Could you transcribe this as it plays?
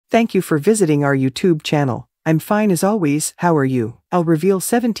Thank you for visiting our YouTube channel. I'm fine as always, how are you? I'll reveal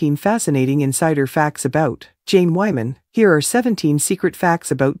 17 fascinating insider facts about Jane Wyman. Here are 17 secret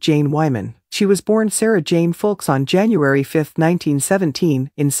facts about Jane Wyman. She was born Sarah Jane Fulks on January 5, 1917,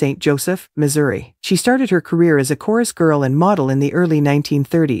 in St. Joseph, Missouri. She started her career as a chorus girl and model in the early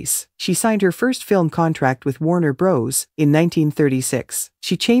 1930s. She signed her first film contract with Warner Bros. In 1936.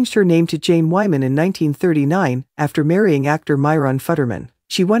 She changed her name to Jane Wyman in 1939 after marrying actor Myron Futterman.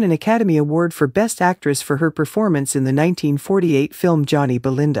 She won an Academy Award for Best Actress for her performance in the 1948 film Johnny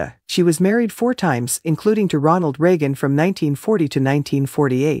Belinda. She was married 4 times, including to Ronald Reagan from 1940 to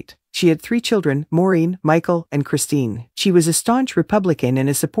 1948. She had 3 children, Maureen, Michael, and Christine. She was a staunch Republican and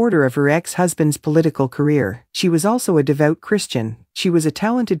a supporter of her ex-husband's political career. She was also a devout Christian. She was a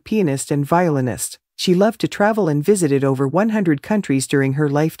talented pianist and violinist. She loved to travel and visited over 100 countries during her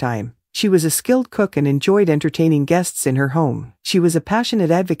lifetime. She was a skilled cook and enjoyed entertaining guests in her home. She was a passionate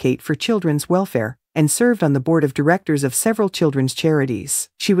advocate for children's welfare and served on the board of directors of several children's charities.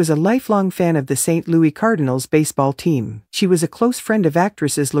 She was a lifelong fan of the St. Louis Cardinals baseball team. She was a close friend of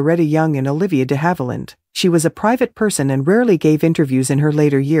actresses Loretta Young and Olivia de Havilland. She was a private person and rarely gave interviews in her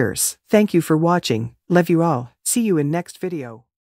later years. Thank you for watching. Love you all. See you in next video.